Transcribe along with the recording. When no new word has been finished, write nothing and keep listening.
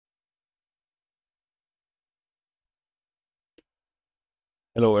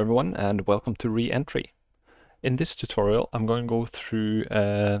Hello everyone and welcome to re-entry. In this tutorial I'm going to go through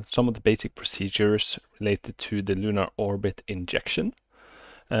some of the basic procedures related to the Lunar Orbit Injection.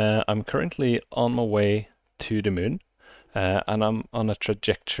 I'm currently on my way to the moon and I'm on a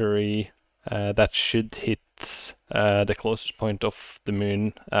trajectory that should hit the closest point of the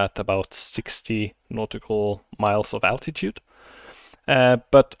moon at about 60 nautical miles of altitude.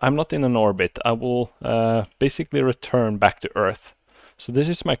 But I'm not in an orbit. I will basically return back to Earth. So this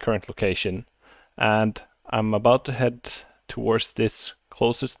is my current location, and I'm about to head towards this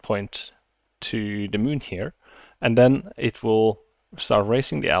closest point to the moon here, and then it will start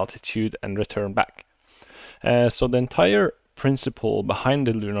raising the altitude and return back. So the entire principle behind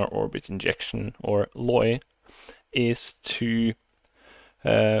the Lunar Orbit Injection, or LOI, is to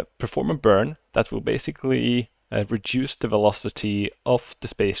perform a burn that will basically reduce the velocity of the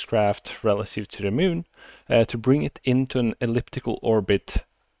spacecraft relative to the moon to bring it into an elliptical orbit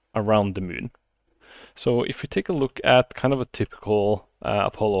around the moon. So if we take a look at kind of a typical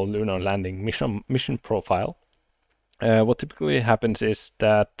Apollo lunar landing mission profile, what typically happens is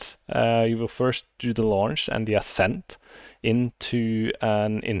that you will first do the launch and the ascent into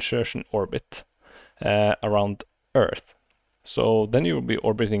an insertion orbit around Earth. So then you will be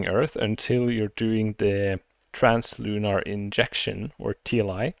orbiting Earth until you're doing the translunar injection, or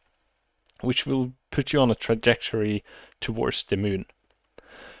TLI, which will put you on a trajectory towards the moon.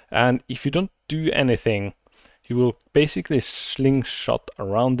 And if you don't do anything, you will basically slingshot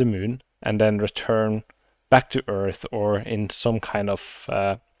around the moon and then return back to Earth or in some kind of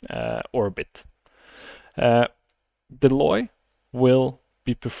orbit. The LOI will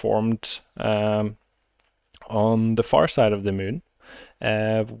be performed on the far side of the moon,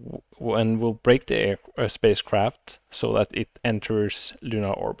 and will break the spacecraft so that it enters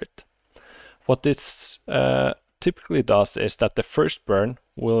lunar orbit. What this typically does is that the first burn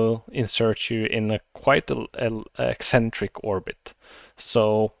will insert you in a quite eccentric orbit.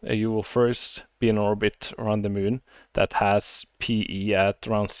 So you will first be in orbit around the moon that has PE at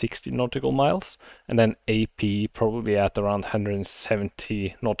around 60 nautical miles, and then AP probably at around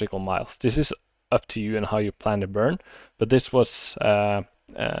 170 nautical miles. This is up to you and how you plan to burn, but this was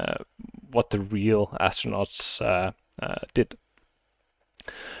what the real astronauts did.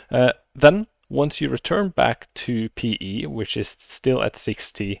 Then, once you return back to PE, which is still at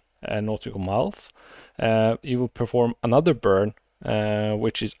 60 nautical miles, you will perform another burn,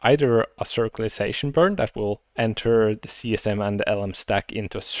 which is either a circularization burn that will enter the CSM and the LM stack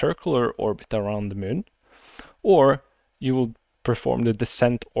into a circular orbit around the moon, or you will perform the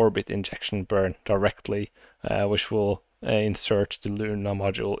descent orbit injection burn directly, which will insert the Lunar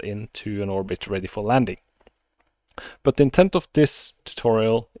Module into an orbit ready for landing. But the intent of this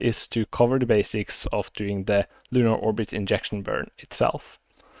tutorial is to cover the basics of doing the Lunar Orbit Injection burn itself.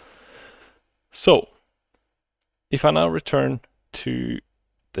 So, if I now return to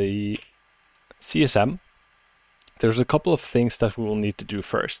the CSM, there's a couple of things that we will need to do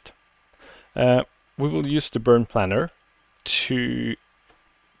first. We will use the burn planner to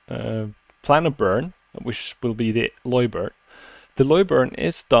plan a burn, which will be the LOI burn. The LOI burn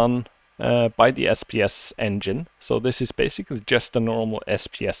is done by the SPS engine, so this is basically just a normal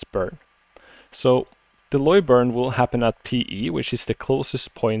SPS burn. So the LOI burn will happen at PE, which is the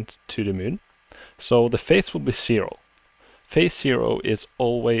closest point to the moon. So the phase will be 0. Phase 0 is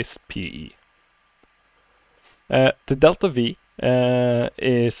always PE. The delta V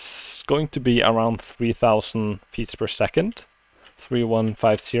is going to be around 3000 feet per second,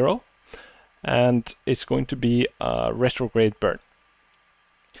 3150, and it's going to be a retrograde burn.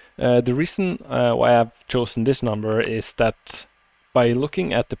 The reason why I've chosen this number is that by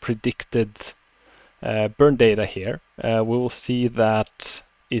looking at the predicted burn data here, we will see that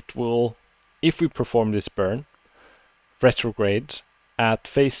it will, if we perform this burn, retrograde at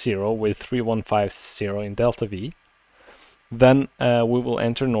phase 0 with 3150 in delta V. Then we will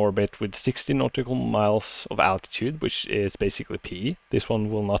enter an orbit with 60 nautical miles of altitude, which is basically PE. This one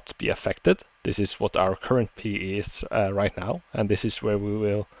will not be affected. This is what our current PE is right now, and this is where we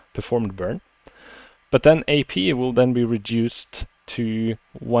will perform the burn. But then AP will then be reduced to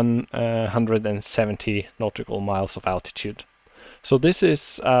 170 nautical miles of altitude. So this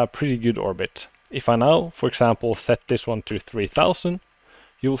is a pretty good orbit. If I now, for example, set this one to 3000,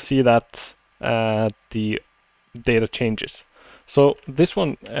 you'll see that the data changes. So this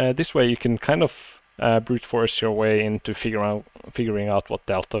way you can kind of brute force your way into figuring out what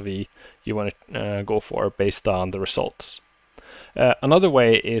delta V you want to go for based on the results. Another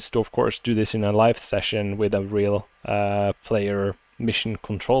way is to, of course, do this in a live session with a real player mission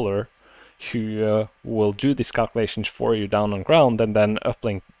controller who will do these calculations for you down on ground and then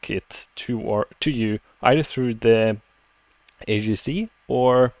uplink it to you either through the AGC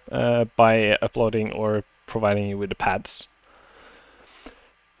or by uploading or providing you with the pads.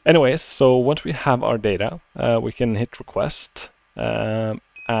 Anyways, so once we have our data, we can hit request,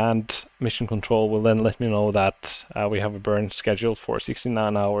 and mission control will then let me know that we have a burn scheduled for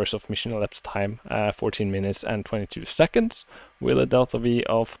 69 hours of mission elapsed time, 14 minutes and 22 seconds, with a delta V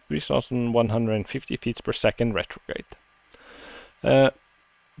of 3,150 feet per second retrograde.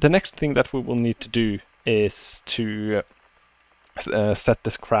 The next thing that we will need to do is to set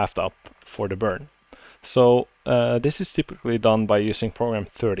this craft up for the burn. So this is typically done by using program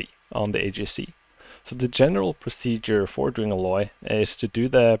 30 on the AGC. So the general procedure for doing a LOI is to do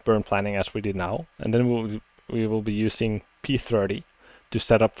the burn planning as we did now, and then we will be using P30 to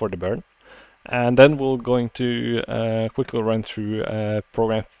set up for the burn. And then we're going to quickly run through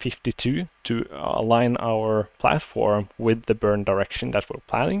program 52 to align our platform with the burn direction that we're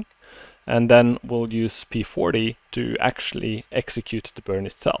planning. And then we'll use P40 to actually execute the burn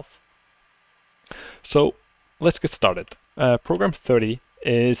itself. So let's get started. Program 30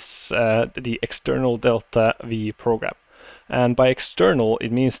 is the external delta V program. And by external,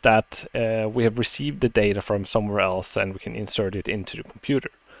 it means that we have received the data from somewhere else and we can insert it into the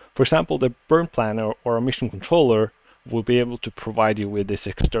computer. For example, the burn planner or a mission controller will be able to provide you with this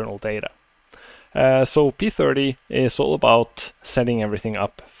external data. So P30 is all about setting everything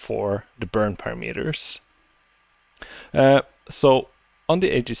up for the burn parameters. So on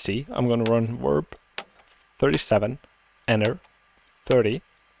the AGC, I'm going to run verb 37 enter 30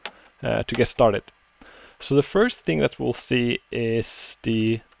 to get started. So the first thing that we'll see is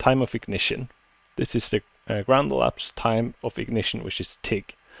the time of ignition. This is the ground elapsed time of ignition, which is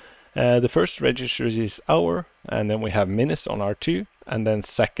TIG. The first register is hour, and then we have minutes on R2, and then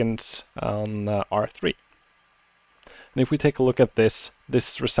seconds on R3. And if we take a look at this,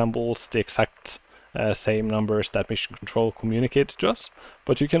 this resembles the exact same numbers that mission control communicated to us,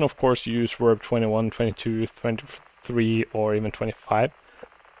 but you can of course use verb 21, 22, 23, or even 25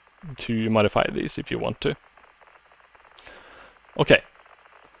 to modify these if you want to. Okay,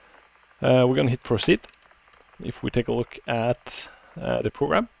 we're going to hit proceed. If we take a look at the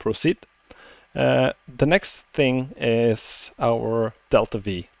program, proceed. The next thing is our delta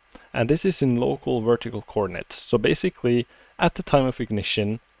V, and this is in local vertical coordinates. So basically, at the time of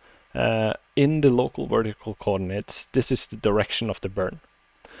ignition, in the local vertical coordinates, this is the direction of the burn.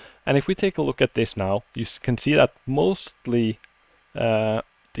 And if we take a look at this now, you can see that mostly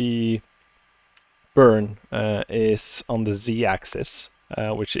the burn is on the Z-axis,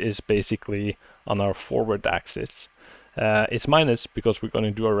 which is basically on our forward axis. It's minus because we're going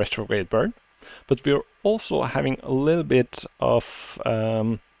to do a retrograde burn, but we're also having a little bit of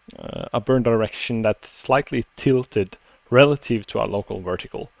a burn direction that's slightly tilted relative to our local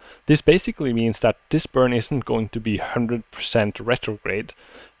vertical. This basically means that this burn isn't going to be 100% retrograde,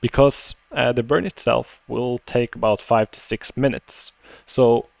 because the burn itself will take about 5 to 6 minutes.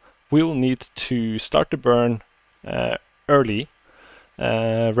 So we'll need to start the burn early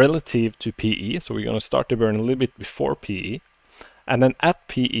relative to PE. So we're going to start the burn a little bit before PE. And then at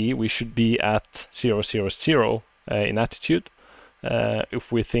PE, we should be at 0, 0, 0 in attitude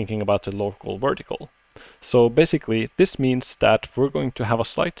if we're thinking about the local vertical. So basically, this means that we're going to have a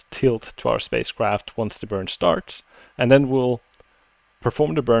slight tilt to our spacecraft once the burn starts, and then we'll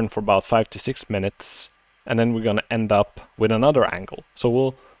perform the burn for about 5 to 6 minutes, and then we're going to end up with another angle.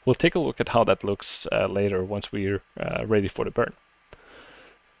 So we'll take a look at how that looks later once we're ready for the burn.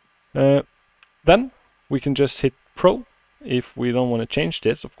 Then we can just hit Pro. If we don't want to change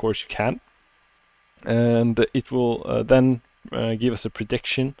this, of course you can. And it will then give us a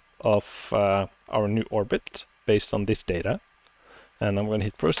prediction of our new orbit based on this data. And I'm going to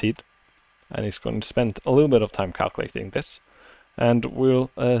hit proceed, and it's going to spend a little bit of time calculating this. And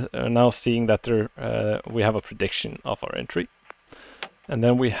we'll now seeing that we have a prediction of our entry. And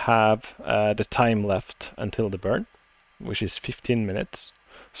then we have the time left until the burn, which is 15 minutes.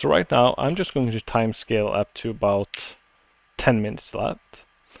 So right now I'm just going to time scale up to about 10 minutes left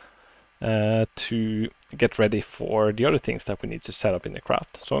to get ready for the other things that we need to set up in the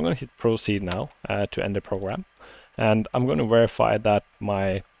craft. So I'm going to hit proceed now to end the program, and I'm going to verify that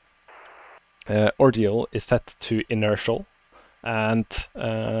my ordeal is set to inertial, and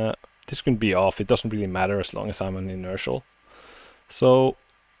this can be off. It doesn't really matter as long as I'm on inertial. So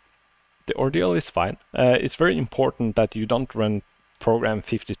the ordeal is fine. It's very important that you don't run program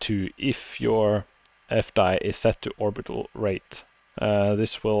 52 if your FDI is set to orbital rate.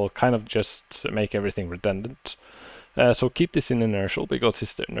 This will kind of just make everything redundant. So keep this in inertial because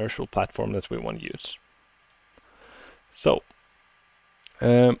it's the inertial platform that we want to use. So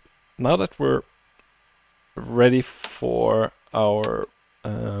now that we're ready for our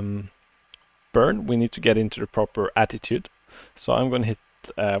burn, we need to get into the proper attitude. So I'm going to hit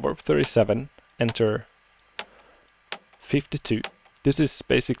warp 37, enter 52. This is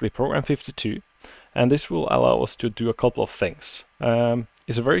basically program 52, and this will allow us to do a couple of things.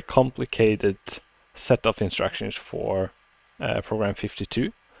 It's a very complicated set of instructions for program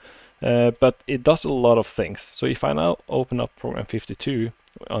 52, but it does a lot of things. So if I now open up program 52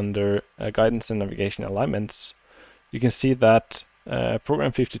 under guidance and navigation alignments, you can see that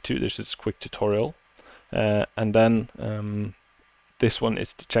program 52, this is quick tutorial, and then this one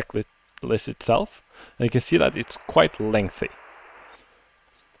is the checklist itself. And you can see that it's quite lengthy.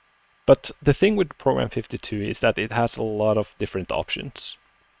 But the thing with program 52 is that it has a lot of different options.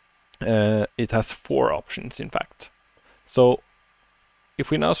 It has 4 options, in fact. So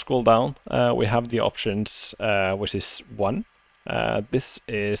if we now scroll down, we have the options, which is 1. This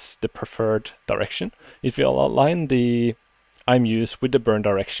is the preferred direction. It will align the IMUs with the burn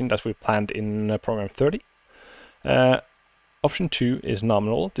direction that we planned in program 30. Option 2 is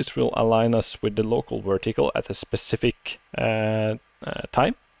nominal. This will align us with the local vertical at a specific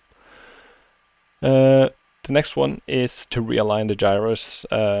time. The next one is to realign the gyros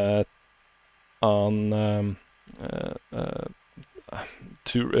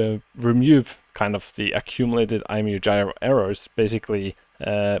to remove kind of the accumulated IMU gyro errors. Basically,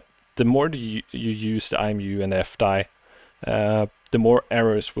 the more you use the IMU and the FDI, the more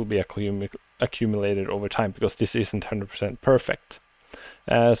errors will be accumulated over time, because this isn't 100% perfect.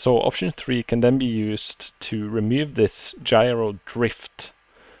 So option 3 can then be used to remove this gyro drift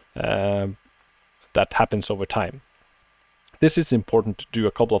that happens over time. This is important to do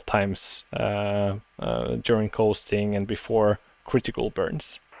a couple of times during coasting and before critical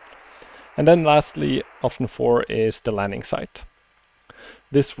burns. And then lastly, option 4 is the landing site.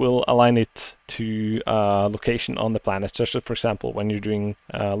 This will align it to location on the planet, such as, for example, when you're doing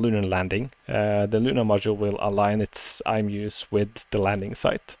lunar landing, the Lunar Module will align its IMUs with the landing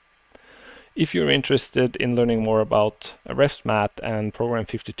site. If you're interested in learning more about RefsMath and Program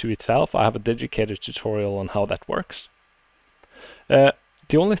 52 itself, I have a dedicated tutorial on how that works. The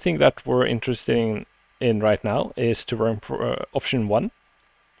only thing that we're interested in right now is to run option 1.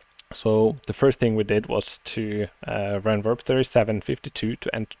 So the first thing we did was to run verb 3752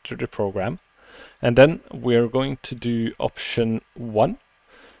 to enter the program. And then we're going to do option 1,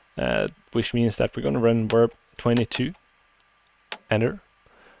 which means that we're going to run verb 22, enter.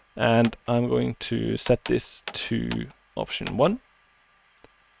 And I'm going to set this to option 1,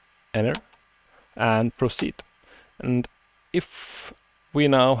 enter, and proceed. And if we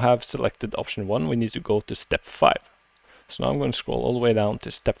now have selected option 1, we need to go to step 5. So now I'm going to scroll all the way down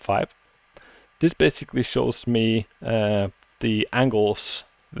to step 5. This basically shows me the angles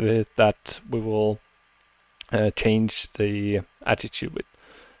that we will change the attitude with.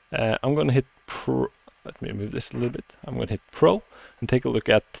 I'm going to hit Pro. Let me move this a little bit. I'm going to hit Pro and take a look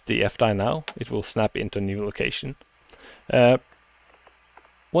at the FDI now. It will snap into a new location.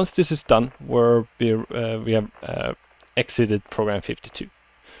 Once this is done, we have exited program 52.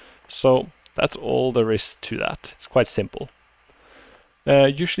 So that's all there is to that. It's quite simple.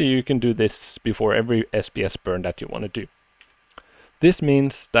 Usually you can do this before every SPS burn that you want to do. This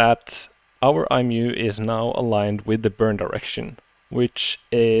means that our IMU is now aligned with the burn direction, which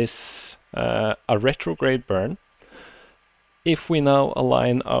is a retrograde burn. If we now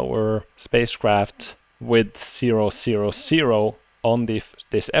align our spacecraft with 0, 0, 0 on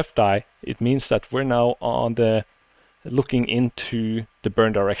this FDI, it means that we're now on the looking into the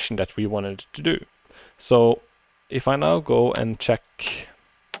burn direction that we wanted to do. So if I now go and check,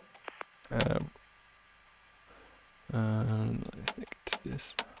 I think it's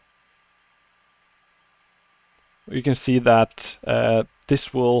this. You can see that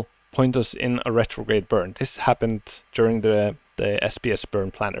this will point us in a retrograde burn. This happened during the SPS burn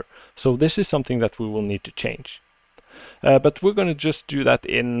planner. So this is something that we will need to change. But we're going to just do that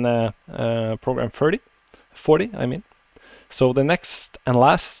in program 40, I mean. So the next and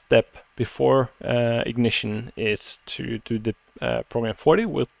last step before ignition is to do the program 40,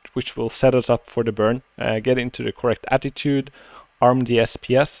 which will set us up for the burn, get into the correct attitude, arm the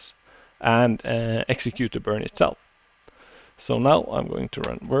SPS, and execute the burn itself. So now I'm going to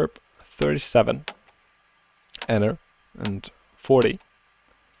run verb 37, enter, and 40,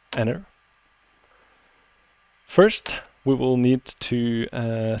 enter. First, we will need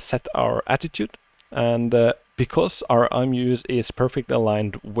to set our attitude, and because our IMUs is perfectly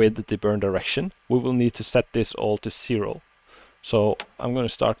aligned with the burn direction, we will need to set this all to 0. So I'm going to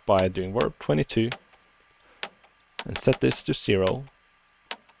start by doing warp 22 and set this to 0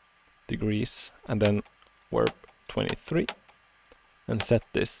 degrees, and then warp 23 and set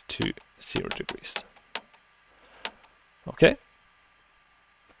this to 0 degrees. Okay.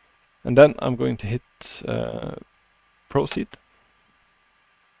 And then I'm going to hit proceed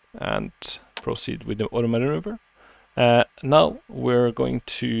and proceed with the auto maneuver. Now we're going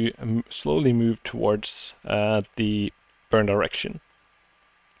to slowly move towards the burn direction.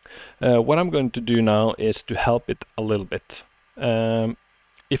 What I'm going to do now is to help it a little bit.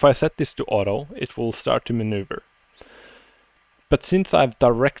 If I set this to auto, it will start to maneuver. But since I've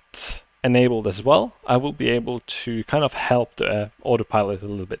direct enabled as well, I will be able to kind of help the autopilot a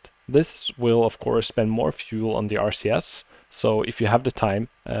little bit. This will of course spend more fuel on the RCS, so if you have the time,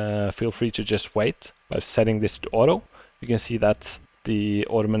 feel free to just wait. By setting this to auto, you can see that the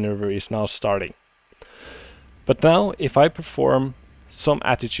auto maneuver is now starting. But now if I perform some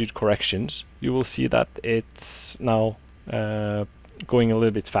attitude corrections, you will see that it's now going a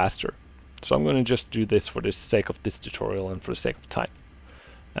little bit faster. So I'm going to just do this for the sake of this tutorial and for the sake of time.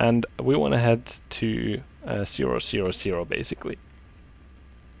 And we want to head to 0, 0, 0 basically.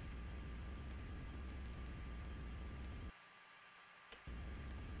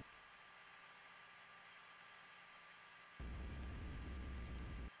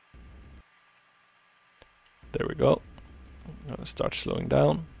 There we go. I'm going to start slowing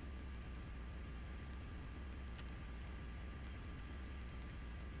down.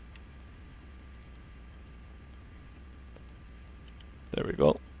 There we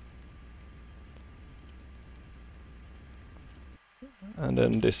go. And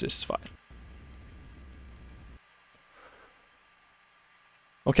then this is fine.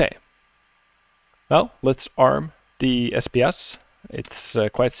 Okay. Now let's arm the SPS. It's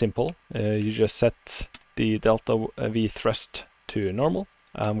quite simple. You just set the delta V thrust to normal.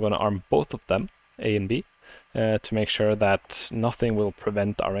 I'm going to arm both of them, A and B, to make sure that nothing will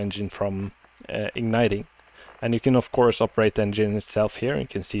prevent our engine from igniting. And you can of course operate the engine itself here. You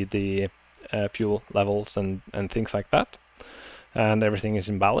can see the fuel levels and things like that. And everything is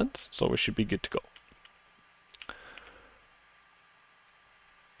in balance, so we should be good to go.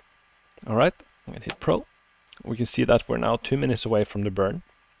 Alright, I'm going to hit Pro. We can see that we're now 2 minutes away from the burn.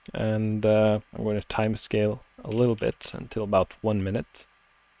 And I'm going to time scale a little bit until about 1 minute.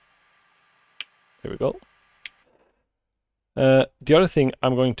 There we go. The other thing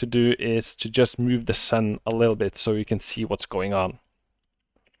I'm going to do is to just move the sun a little bit so you can see what's going on.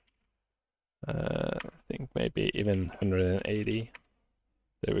 I think maybe even 180.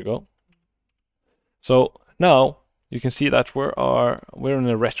 There we go. So now you can see that we're in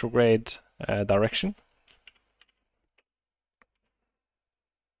a retrograde direction.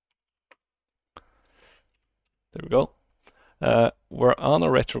 There we go. We're on a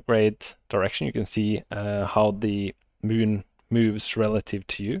retrograde direction. You can see how the moon moves relative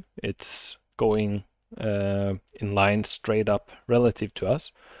to you. It's going in line straight up relative to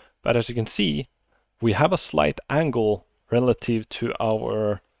us. But as you can see, we have a slight angle relative to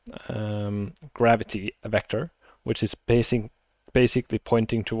our gravity vector, which is basically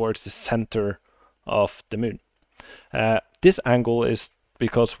pointing towards the center of the moon. This angle is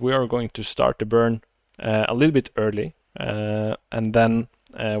because we are going to start the burn a little bit early, and then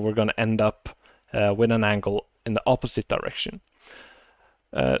we're going to end up with an angle in the opposite direction.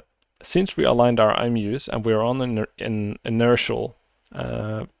 Since we aligned our IMUs and we're on an inertial,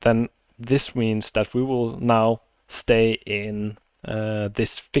 then this means that we will now stay in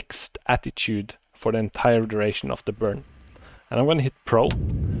this fixed attitude for the entire duration of the burn. And I'm going to hit Pro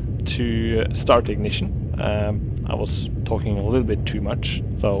to start ignition. I was talking a little bit too much,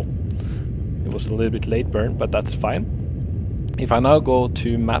 so it was a little bit late burn, but that's fine. If I now go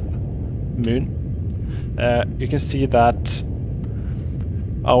to map moon, you can see that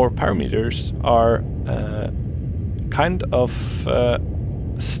our parameters are kind of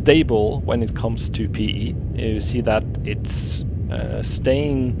stable when it comes to PE. You see that it's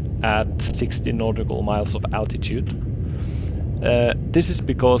staying at 60 nautical miles of altitude. This is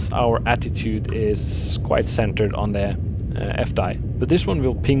because our attitude is quite centered on the FDI, but this one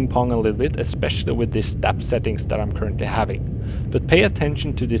will ping pong a little bit, especially with the STAP settings that I'm currently having. But pay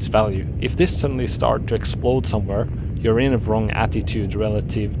attention to this value. If this suddenly starts to explode somewhere, you're in a wrong attitude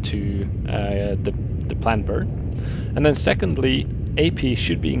relative to the planned burn. And then secondly, AP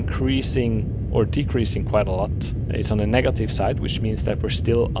should be increasing or decreasing quite a lot. It's on the negative side, which means that we're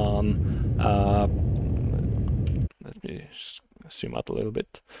still on, let me zoom out a little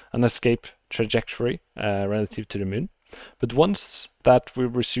bit, an escape trajectory relative to the moon. But once that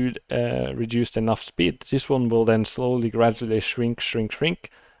we've reduced enough speed, this one will then slowly, gradually shrink,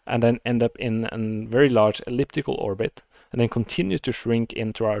 and then end up in a very large elliptical orbit, and then continue to shrink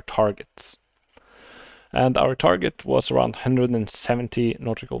into our targets. And our target was around 170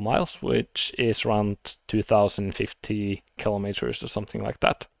 nautical miles, which is around 2050 kilometers or something like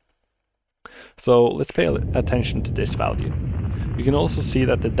that. So let's pay attention to this value. You can also see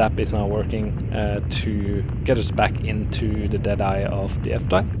that the DAP is now working to get us back into the dead eye of the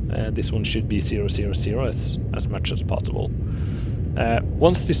FDI. This one should be 000 as much as possible.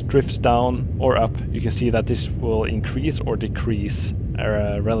 Once this drifts down or up, you can see that this will increase or decrease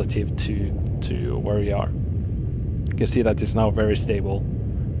relative to where we are. You can see that it's now very stable,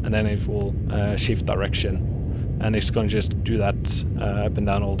 and then it will shift direction, and it's going to just do that up and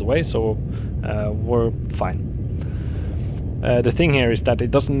down all the way, so we're fine. The thing here is that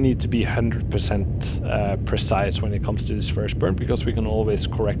it doesn't need to be 100% precise when it comes to this first burn, because we can always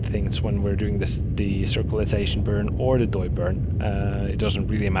correct things when we're doing the circularization burn or the DOI burn. It doesn't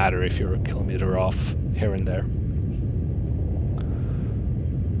really matter if you're a kilometer off here and there.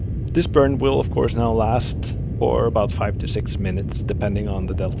 This burn will of course now last for about 5 to 6 minutes depending on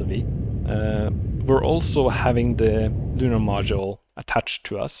the delta V. We're also having the Lunar Module attached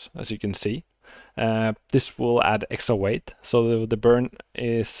to us, as you can see. This will add extra weight, so the burn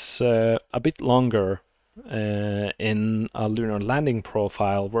is a bit longer in a lunar landing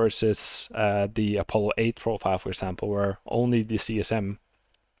profile versus the Apollo 8 profile, for example, where only the CSM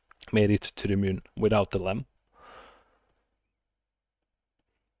made it to the moon without the LEM.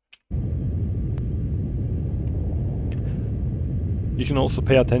 You can also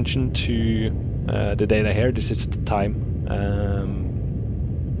pay attention to the data here. This is the time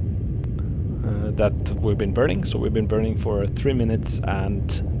that we've been burning. So we've been burning for 3 minutes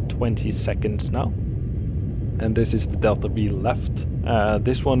and 20 seconds now. And this is the delta V left.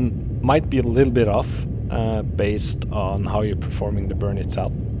 This one might be a little bit off based on how you're performing the burn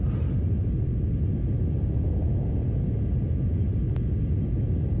itself.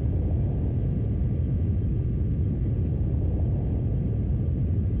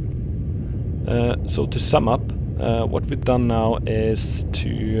 So to sum up, what we've done now is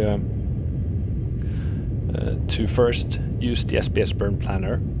to first use the SPS burn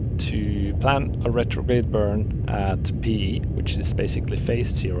planner to plan a retrograde burn at PE, which is basically phase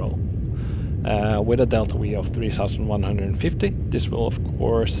 0, with a delta V of 3150. This will of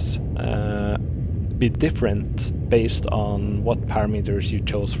course be different based on what parameters you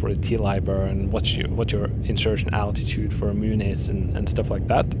chose for the TLI burn, what your insertion altitude for a moon is, and stuff like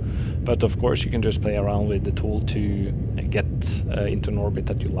that. But of course you can just play around with the tool to get into an orbit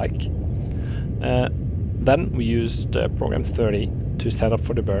that you like. Then we used program 30 to set up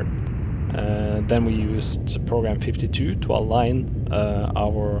for the burn. Then we used program 52 to align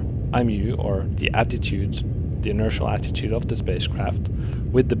our IMU, or the attitude, the inertial attitude of the spacecraft,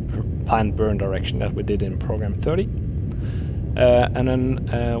 with the planned burn direction that we did in program 30. And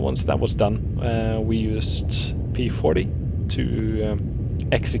then once that was done, we used P40 to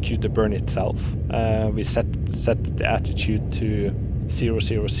execute the burn itself. We set the attitude to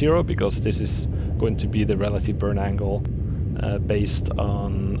 000 because this is going to be the relative burn angle based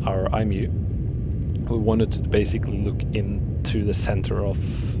on our IMU. We wanted to basically look into the center of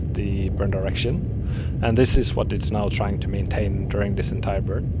the burn direction, and this is what it's now trying to maintain during this entire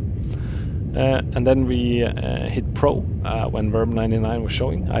burn. And then we hit Pro when Verb 99 was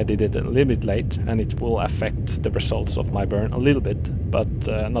showing. I did it a little bit late, and it will affect the results of my burn a little bit, but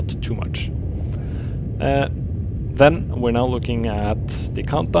not too much. Then we're now looking at the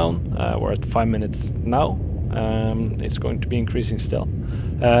countdown. We're at 5 minutes now. It's going to be increasing still.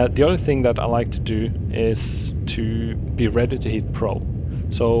 The other thing that I like to do is to be ready to hit Pro.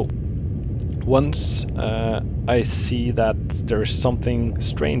 So once I see that there is something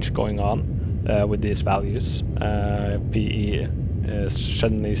strange going on with these values, PE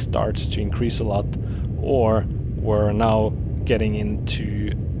suddenly starts to increase a lot, or we're now getting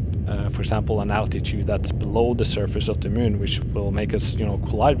into for example, an altitude that's below the surface of the moon, which will make us,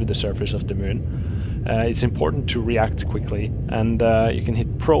 collide with the surface of the moon. It's important to react quickly, and you can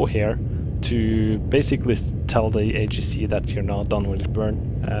hit Pro here to basically tell the AGC that you're now done with the burn,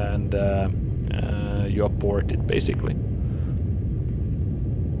 and you abort it basically.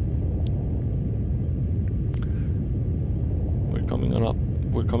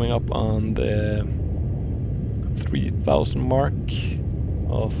 We're coming up on the 3000 mark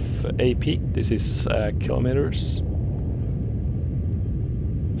of AP. This is kilometers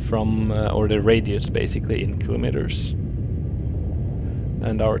from, or the radius basically in kilometers.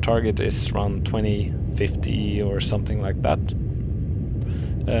 and our target is around 2050 or something like that.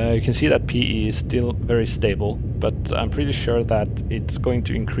 You can see that PE is still very stable, but I'm pretty sure that it's going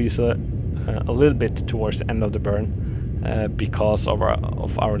to increase a little bit towards the end of the burn because of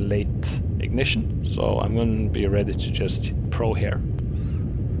our late ignition. So I'm going to be ready to just hit Pro here.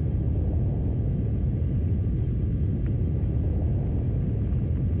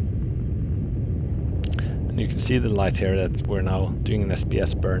 And you can see the light here that we're now doing an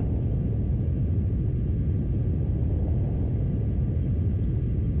SPS burn.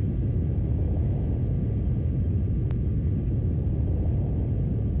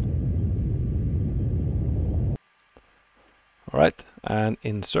 Alright, and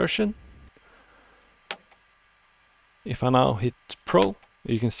insertion. If I now hit Pro,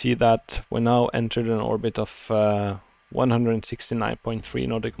 you can see that we now entered an orbit of 169.3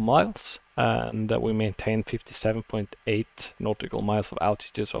 nautical miles, and that we maintain 57.8 nautical miles of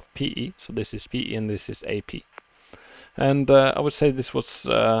altitude of PE. So this is PE and this is AP. And I would say this was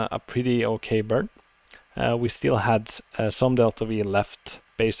a pretty okay burn. We still had some delta V left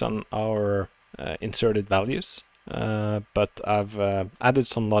based on our inserted values. But I've added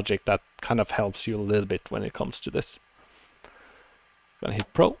some logic that kind of helps you a little bit when it comes to this. I'm gonna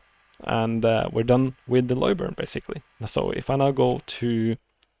hit Pro, and we're done with the LOI burn basically. So if I now go to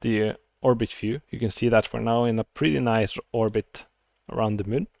the orbit view, you can see that we're now in a pretty nice orbit around the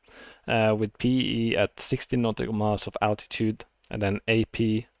moon, with PE at 60 nautical miles of altitude, and then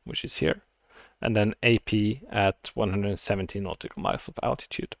AP, which is here, and then AP at 170 nautical miles of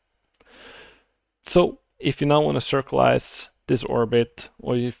altitude. So if you now want to circularize this orbit,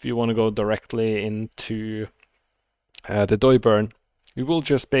 or if you want to go directly into the LOI burn, you will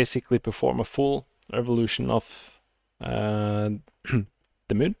just basically perform a full revolution of the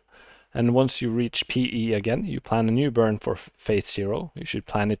moon. And once you reach PE again, you plan a new burn for phase 0. You should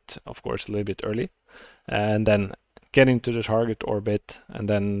plan it, of course, a little bit early. And then get into the target orbit and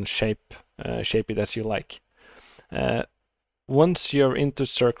then shape it as you like. Once you're into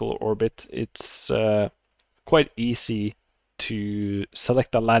circular orbit, it's quite easy to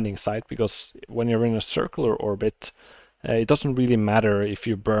select a landing site, because when you're in a circular orbit, it doesn't really matter if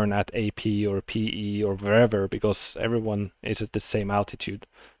you burn at AP or PE or wherever, because everyone is at the same altitude.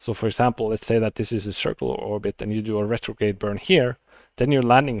 So for example, let's say that this is a circular orbit and you do a retrograde burn here, then your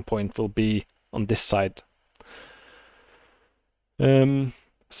landing point will be on this side.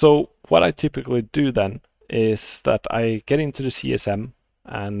 So what I typically do then is that I get into the CSM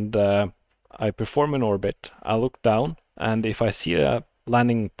and I perform an orbit. I look down, and if I see a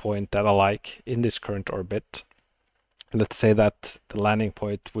landing point that I like in this current orbit, let's say that the landing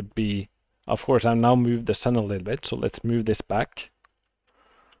point would be, of course, I've now moved the sun a little bit, so let's move this back.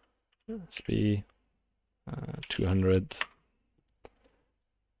 Let's be 200,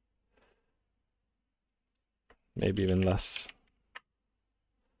 maybe even less.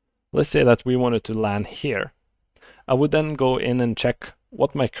 Let's say that we wanted to land here. I would then go in and check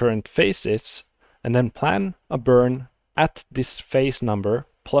what my current phase is, and then plan a burn at this phase number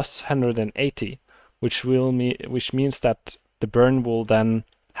plus 180, which means that the burn will then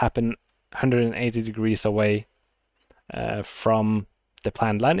happen 180 degrees away from the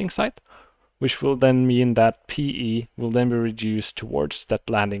planned landing site, which will then mean that PE will then be reduced towards that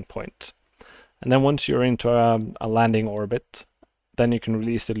landing point. And then once you're into a landing orbit, then you can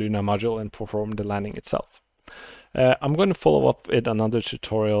release the Lunar Module and perform the landing itself. I'm going to follow up with another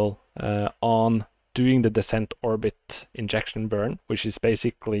tutorial on doing the descent orbit injection burn, which is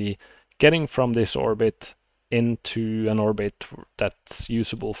basically getting from this orbit into an orbit that's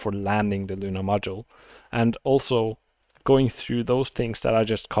usable for landing the Lunar Module, and also going through those things that I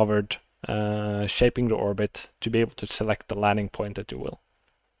just covered, shaping the orbit to be able to select the landing point that you will.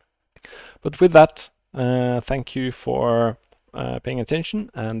 But with that, thank you for paying attention,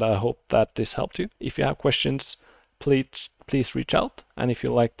 and I hope that this helped you. If you have questions, please reach out, and if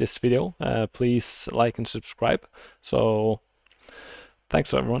you like this video, please like and subscribe. So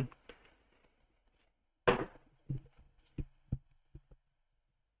thanks everyone.